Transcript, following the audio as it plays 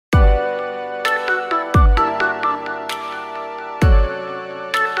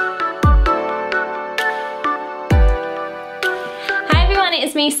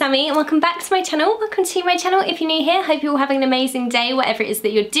me, Sammy, and welcome back to my channel. Welcome to my channel if you're new here. Hope you're all having an amazing day, whatever it is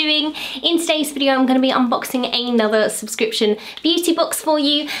that you're doing. In today's video, I'm going to be unboxing another subscription beauty box for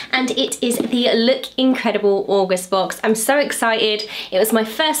you, and it is the Look Incredible August box. I'm so excited. It was my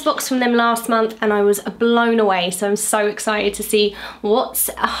first box from them last month, and I was blown away, so I'm so excited to see what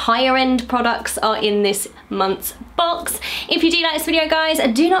higher end products are in this month's box. If you do like this video, guys,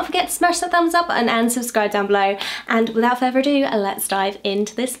 do not forget to smash that thumbs up button and subscribe down below. And without further ado, let's dive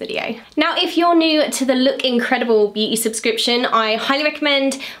into this video. Now, if you're new to the Look Incredible beauty subscription, I highly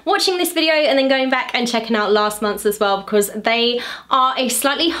recommend watching this video and then going back and checking out last month's as well, because they are a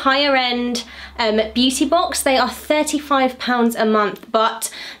slightly higher end beauty box. They are £35 a month, but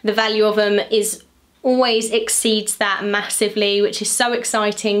the value of them always exceeds that massively, which is so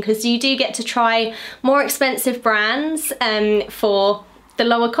exciting because you do get to try more expensive brands for the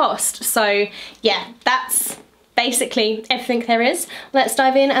lower cost. So yeah, that's basically everything there is. Let's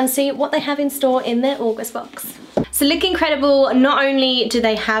dive in and see what they have in store in their August box. So Look Incredible, not only do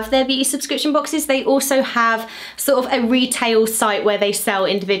they have their beauty subscription boxes, they also have sort of a retail site where they sell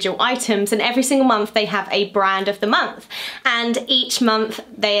individual items, and every single month they have a brand of the month. And each month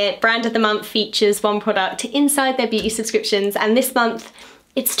their brand of the month features one product inside their beauty subscriptions, and this month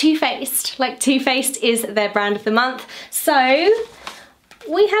it's Too Faced. Like, Too Faced is their brand of the month. So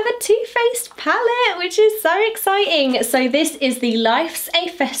we have a Too Faced palette, which is so exciting. So this is the Life's a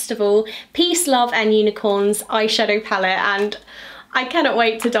Festival Peace, Love and Unicorns eyeshadow palette, and I cannot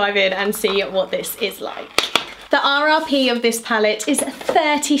wait to dive in and see what this is like. The RRP of this palette is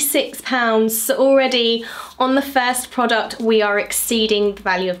 £36, so already on the first product we are exceeding the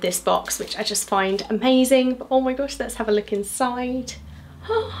value of this box, which I just find amazing. But oh my gosh, let's have a look inside.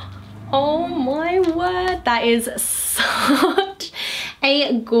 Oh my word, that is such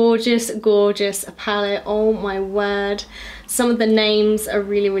a gorgeous, gorgeous palette. Oh my word. Some of the names are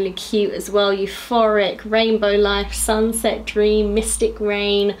really, really cute as well. Euphoric, Rainbow Life, Sunset Dream, Mystic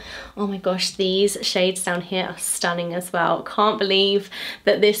Rain. Oh my gosh, these shades down here are stunning as well. Can't believe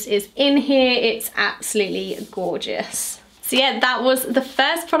that this is in here. It's absolutely gorgeous. So yeah, that was the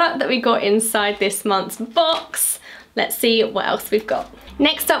first product that we got inside this month's box. Let's see what else we've got.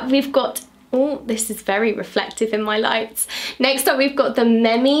 Next up, we've got, oh, this is very reflective in my lights. Next up, we've got the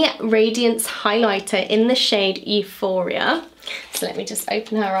Memi Radiance Highlighter in the shade Euphoria. So let me just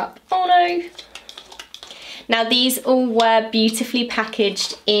open her up. Oh no. Now, these all were beautifully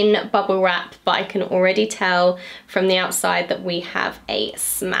packaged in bubble wrap, but I can already tell from the outside that we have a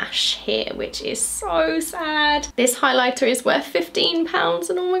smash here, which is so sad. This highlighter is worth £15,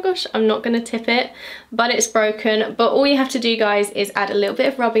 and oh my gosh, I'm not gonna tip it, but it's broken. But all you have to do, guys, is add a little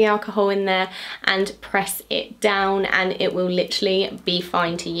bit of rubbing alcohol in there and press it down, and it will literally be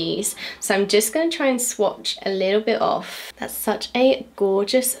fine to use. So I'm just gonna try and swatch a little bit off. That's such a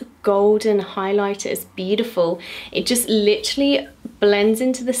gorgeous golden highlighter. It's beautiful. It just literally blends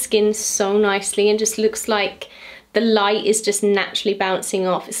into the skin so nicely and just looks like the light is just naturally bouncing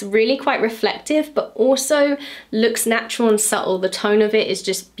off. It's really quite reflective, but also looks natural and subtle. The tone of it is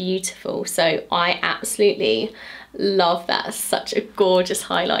just beautiful. So I absolutely love that. Such a gorgeous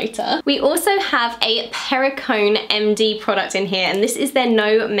highlighter. We also have a Perricone MD product in here, and this is their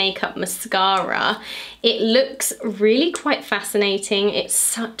no makeup mascara. It looks really quite fascinating. It's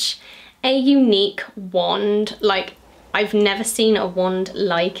such a unique wand. Like, I've never seen a wand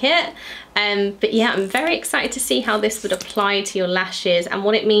like it. But yeah, I'm very excited to see how this would apply to your lashes and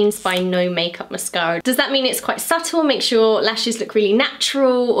what it means by no makeup mascara. Does that mean it's quite subtle, makes your lashes look really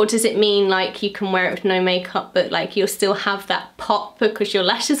natural, or does it mean like you can wear it with no makeup but like you'll still have that pop because your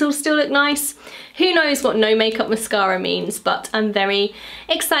lashes will still look nice? Who knows what no makeup mascara means, but I'm very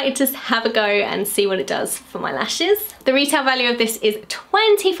excited to have a go and see what it does for my lashes. The retail value of this is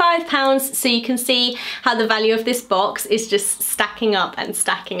 £25, so you can see how the value of this box is just stacking up and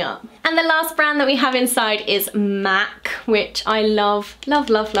stacking up. And the last brand that we have inside is MAC, which I love, love,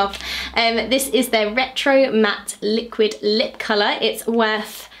 love, love. This is their Retro Matte Liquid Lip Colour. It's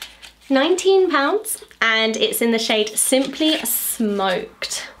worth £19, and it's in the shade Simply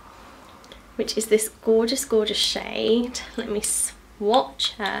Smoked, which is this gorgeous, gorgeous shade. Let me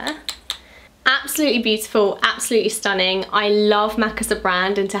swatch her. Absolutely beautiful, absolutely stunning. I love MAC as a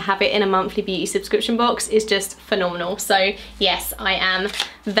brand, and to have it in a monthly beauty subscription box is just phenomenal. So yes, I am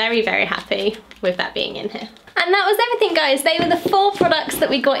very, very happy. with that being in here. And that was everything, guys. They were the 4 products that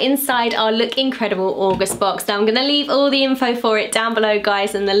we got inside our Look Incredible August box. Now I'm going to leave all the info for it down below,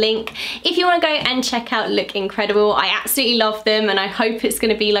 guys, in the link if you want to go and check out Look Incredible. I absolutely love them, and I hope it's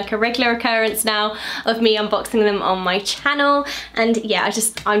going to be like a regular occurrence now of me unboxing them on my channel. And yeah,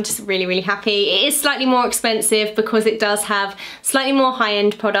 I'm just really, really happy. It is slightly more expensive because it does have slightly more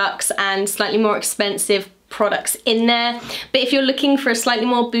high-end products and slightly more expensive products in there, but if you're looking for a slightly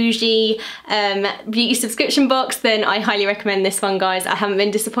more bougie beauty subscription box, then I highly recommend this one, guys. I haven't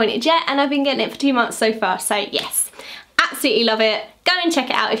been disappointed yet, and I've been getting it for 2 months so far, so yes, absolutely love it. Go and check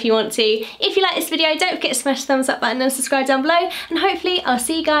it out if you want to. If you like this video, don't forget to smash the thumbs up button and subscribe down below, and hopefully I'll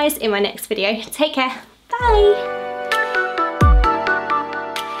see you guys in my next video. Take care, bye.